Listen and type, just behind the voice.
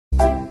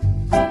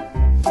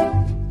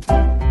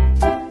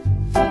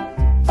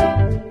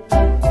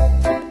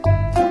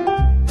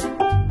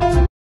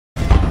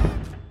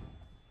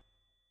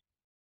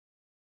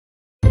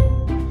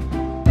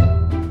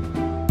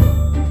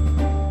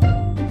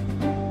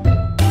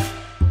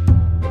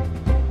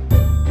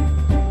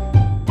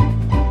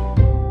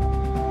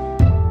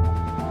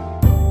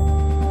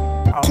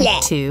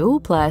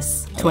2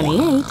 plus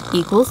 28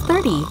 equals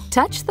 30.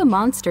 Touch the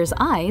monster's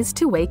eyes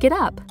to wake it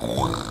up.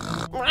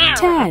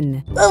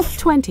 10,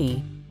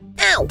 20,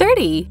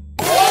 30.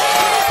 30!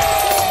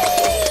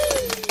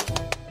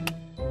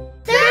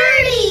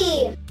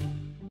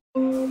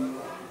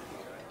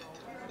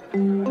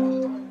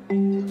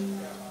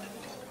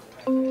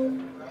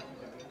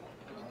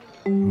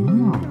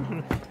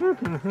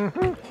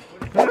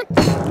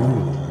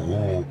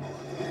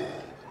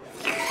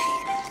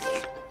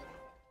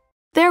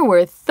 There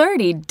were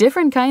 30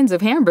 different kinds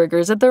of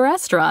hamburgers at the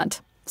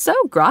restaurant, so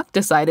Grok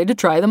decided to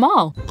try them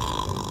all.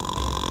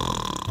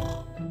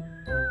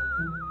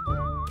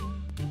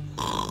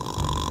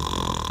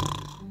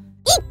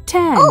 Eat.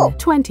 10,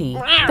 20,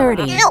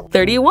 30,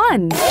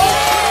 31.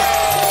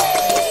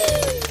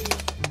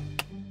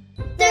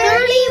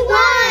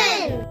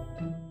 31!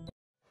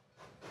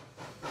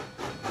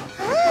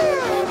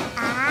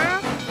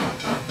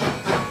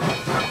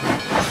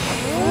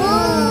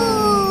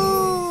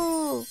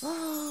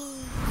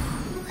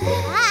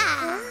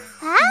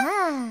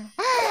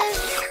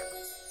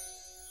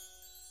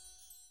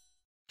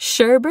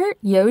 Sherbert,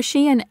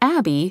 Yoshi, and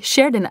Abby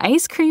shared an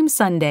ice cream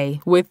sundae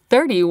with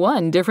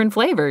 31 different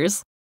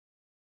flavors.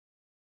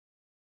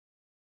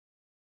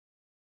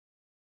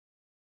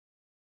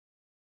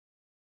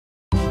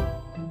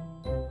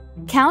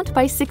 Count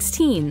by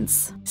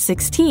 16s.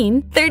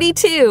 16,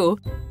 32.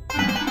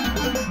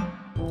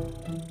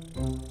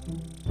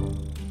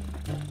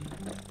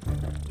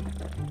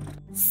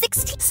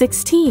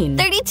 16,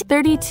 32,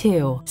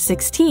 32.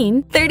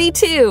 16,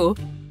 32.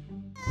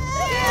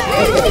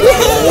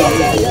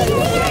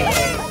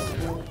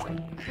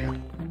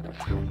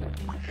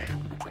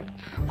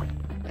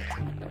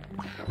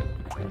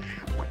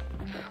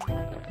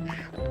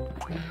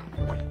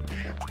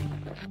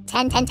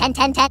 10, 10, 10,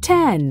 10, 10.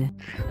 10.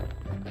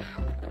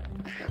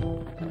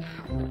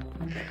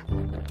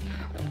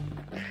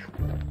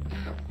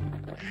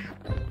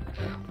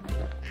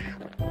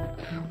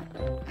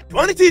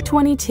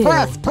 22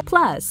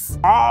 plus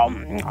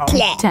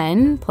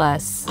 10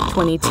 plus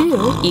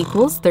 22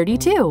 equals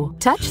 32.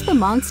 Touch the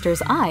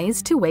monster's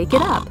eyes to wake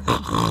it up.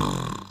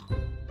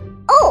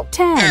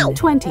 10,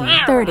 20,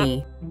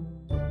 30.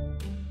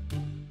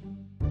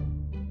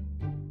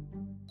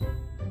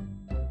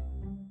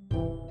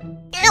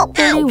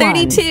 31.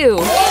 32.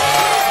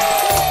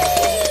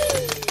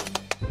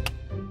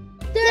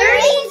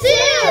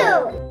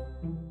 32!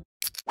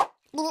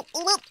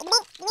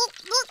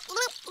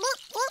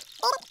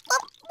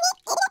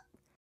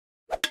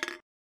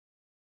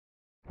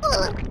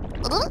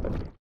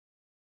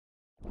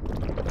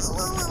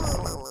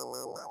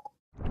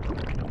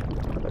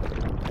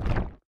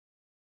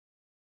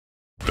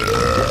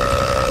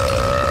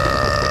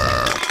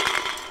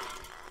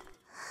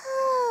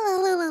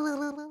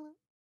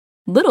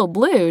 Little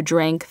Blue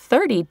drank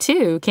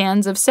 32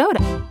 cans of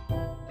soda.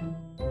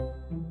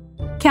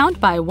 Count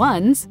by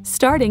ones,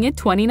 starting at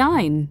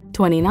 29.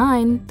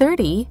 29,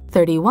 30,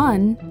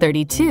 31,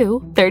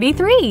 32,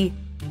 33.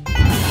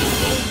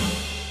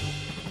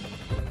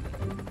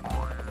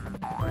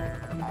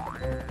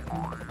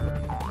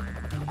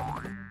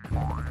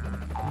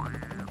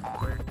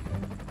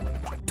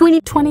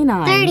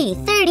 29, 30,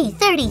 30,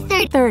 30,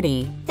 30,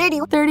 30, 30,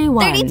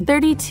 31, 30,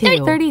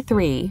 32,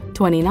 33,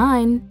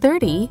 29,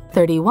 30,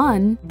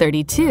 31,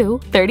 32,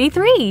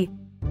 33.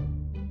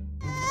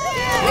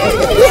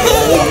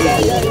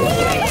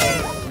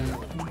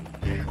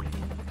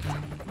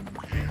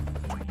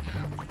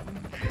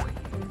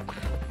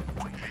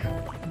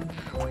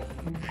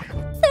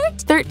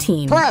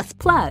 13 plus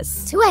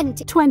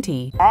 20.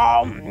 20.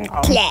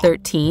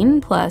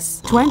 13 plus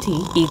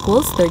 20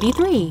 equals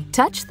 33.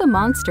 Touch the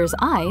monster's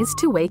eyes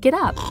to wake it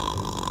up.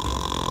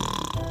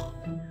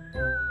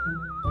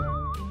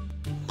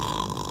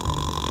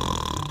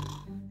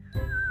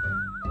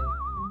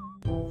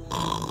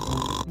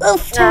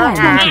 10,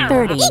 20,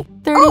 30,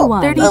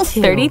 31,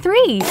 32,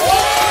 33. 33!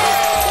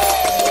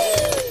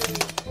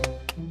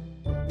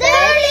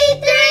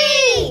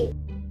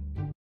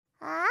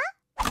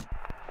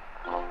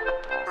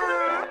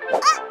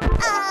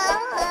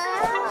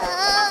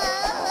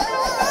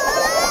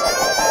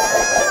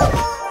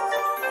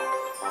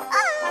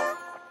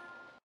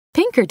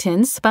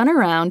 Pinkerton spun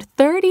around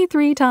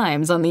 33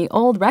 times on the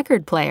old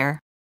record player.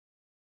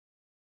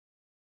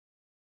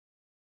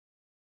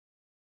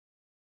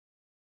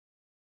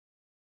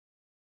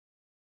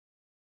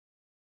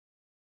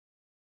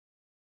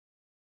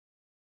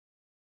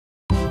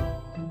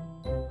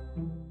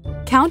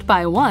 Count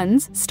by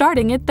ones,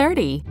 starting at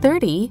 30.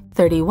 30,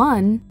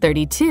 31,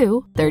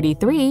 32,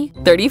 33,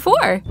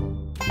 34.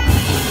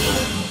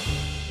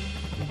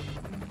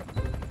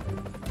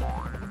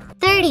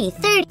 30,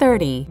 30,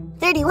 30,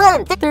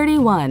 31,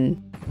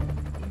 31.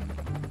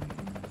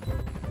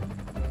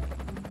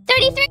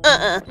 33,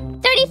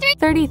 33,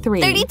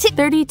 33, 32,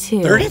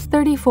 32,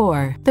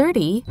 34,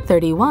 30,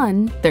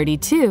 31,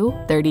 32,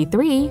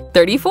 33,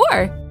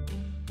 34.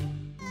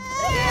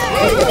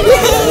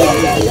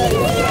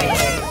 13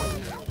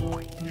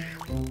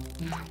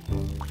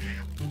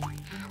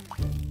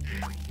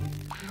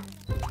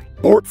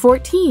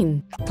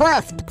 14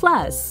 Plus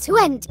plus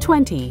 20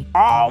 20.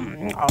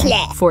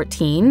 plus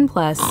 14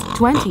 plus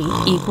 20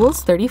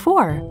 equals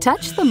 34.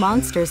 Touch the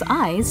monster's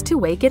eyes to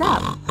wake it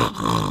up.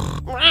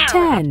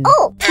 10,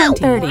 Oh, 20,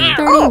 30, ow.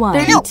 31, Oh,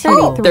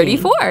 32,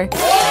 34.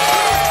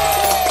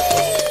 34!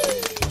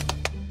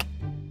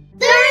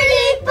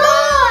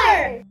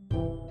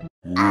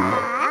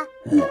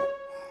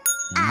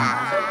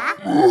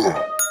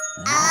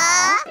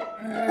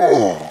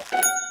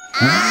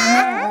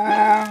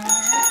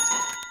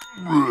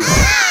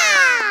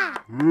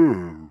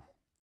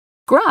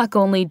 Grok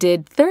only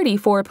did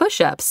 34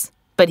 push-ups,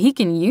 but he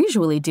can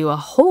usually do a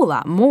whole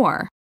lot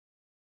more.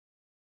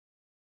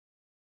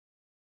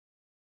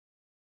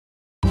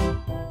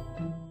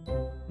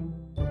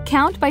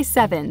 Count by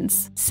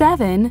sevens.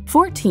 7,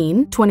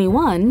 14,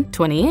 21,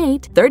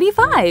 28,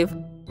 35.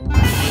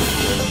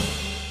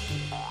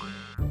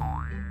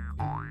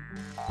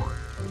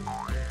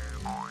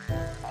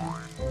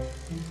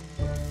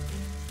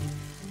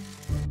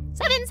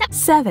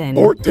 7,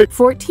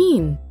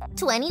 14,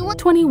 21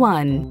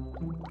 21,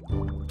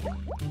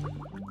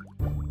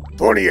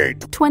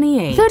 28,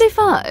 28,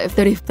 35,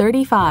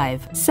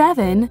 35,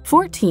 7,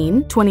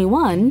 14,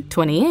 21,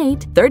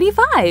 28,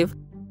 35.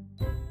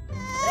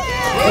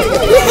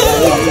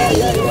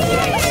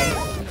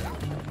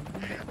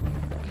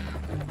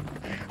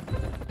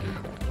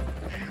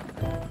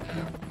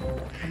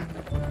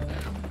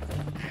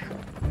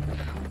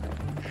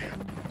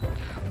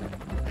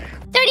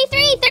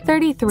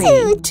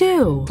 Thirty-three.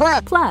 2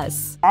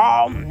 plus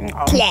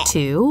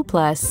 2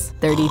 plus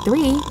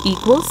 33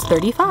 equals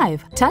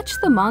 35. Touch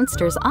the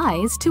monster's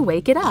eyes to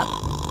wake it up.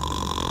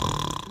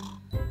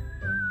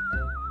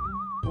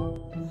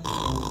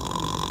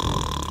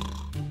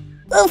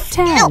 Oof.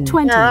 10,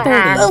 20,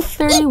 30,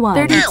 31,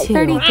 32,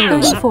 33,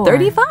 34,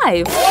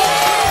 35.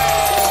 35!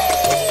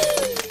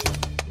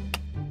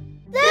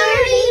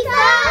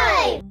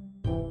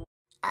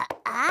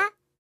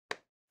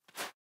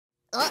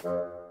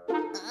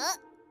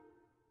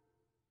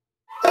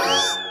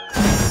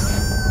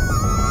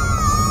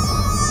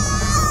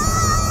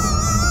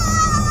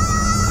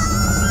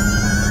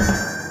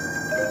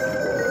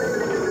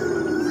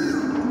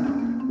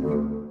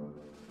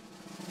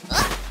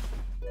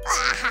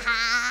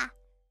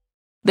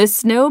 The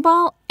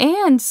snowball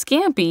and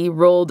Scampy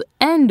rolled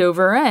end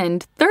over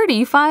end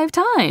 35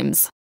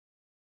 times.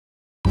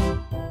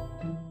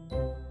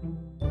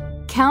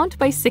 Count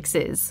by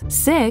sixes.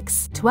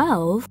 6,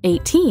 12,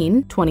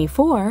 18,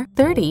 24,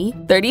 30,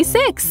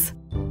 36.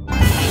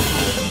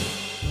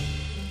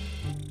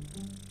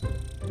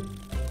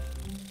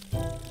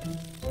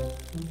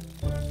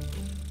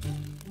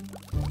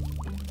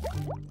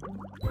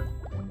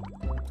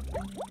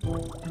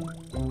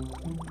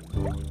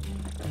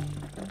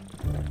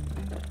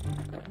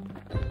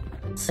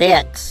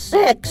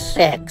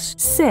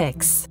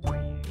 6,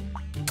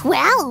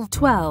 12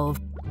 12,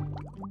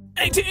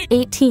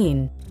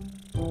 18,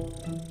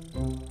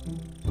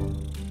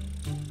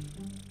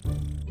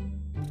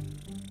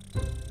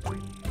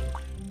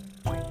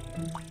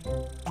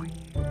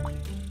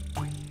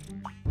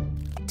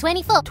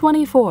 24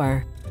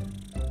 24,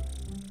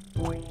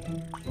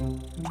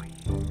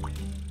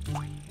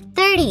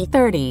 30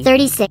 30,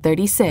 36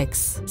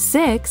 36,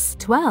 6,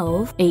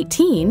 12,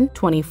 18,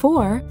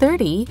 24,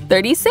 30,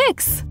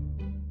 36.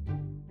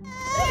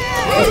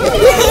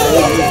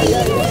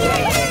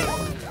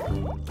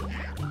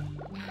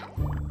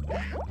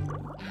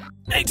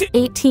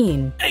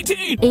 18,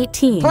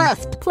 18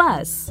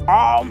 plus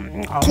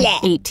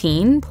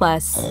 18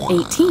 plus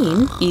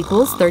 18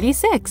 equals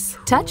 36.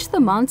 Touch the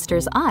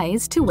monster's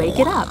eyes to wake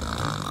it up.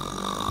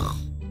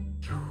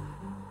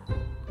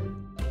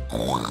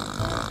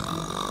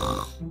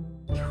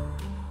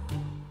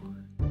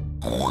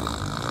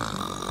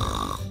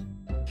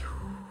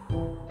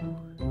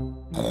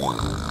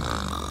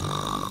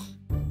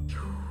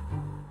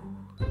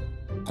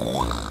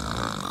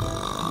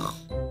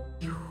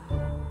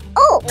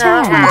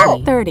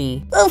 10,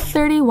 30,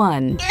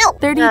 31, 32,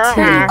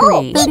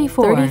 33,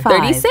 34,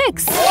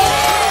 36.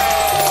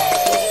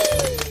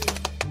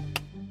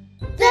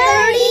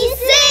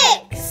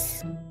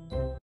 36!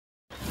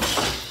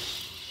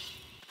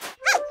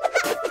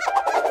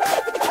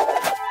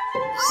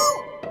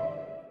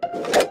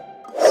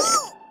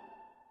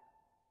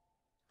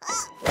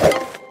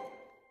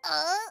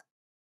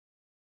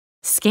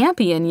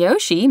 Scampy and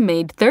Yoshi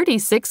made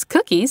 36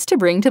 cookies to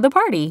bring to the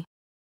party.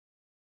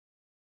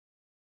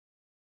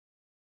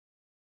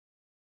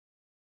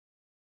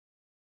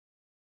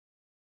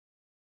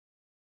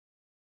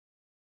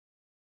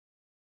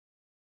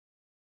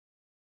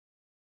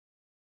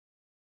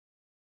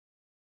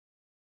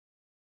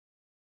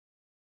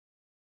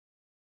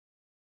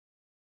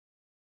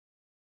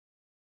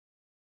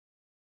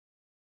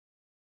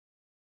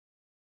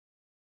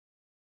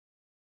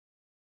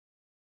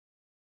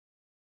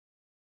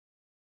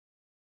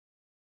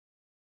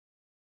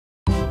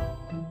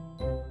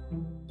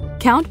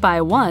 Count by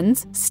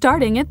ones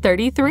starting at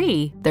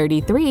 33,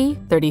 33,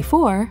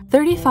 34,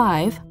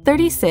 35,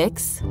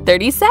 36,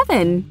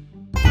 37.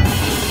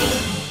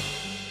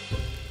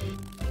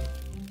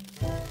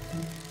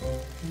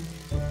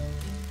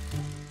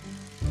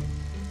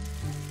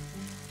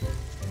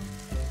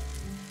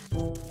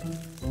 33.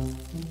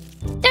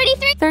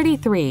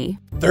 33.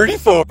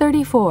 34.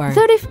 34.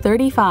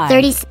 35.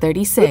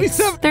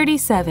 36.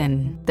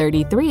 37.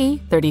 33.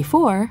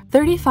 34.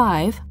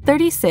 35.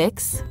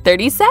 36.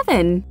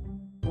 37.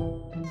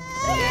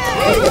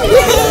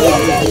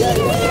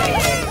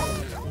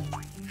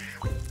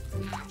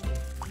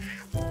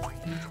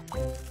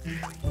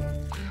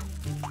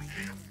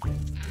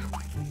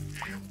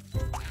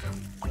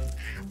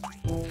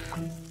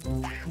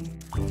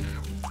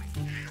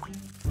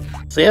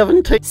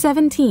 Seventeen.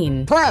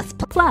 17. Plus.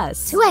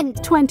 Plus. 20.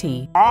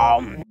 20.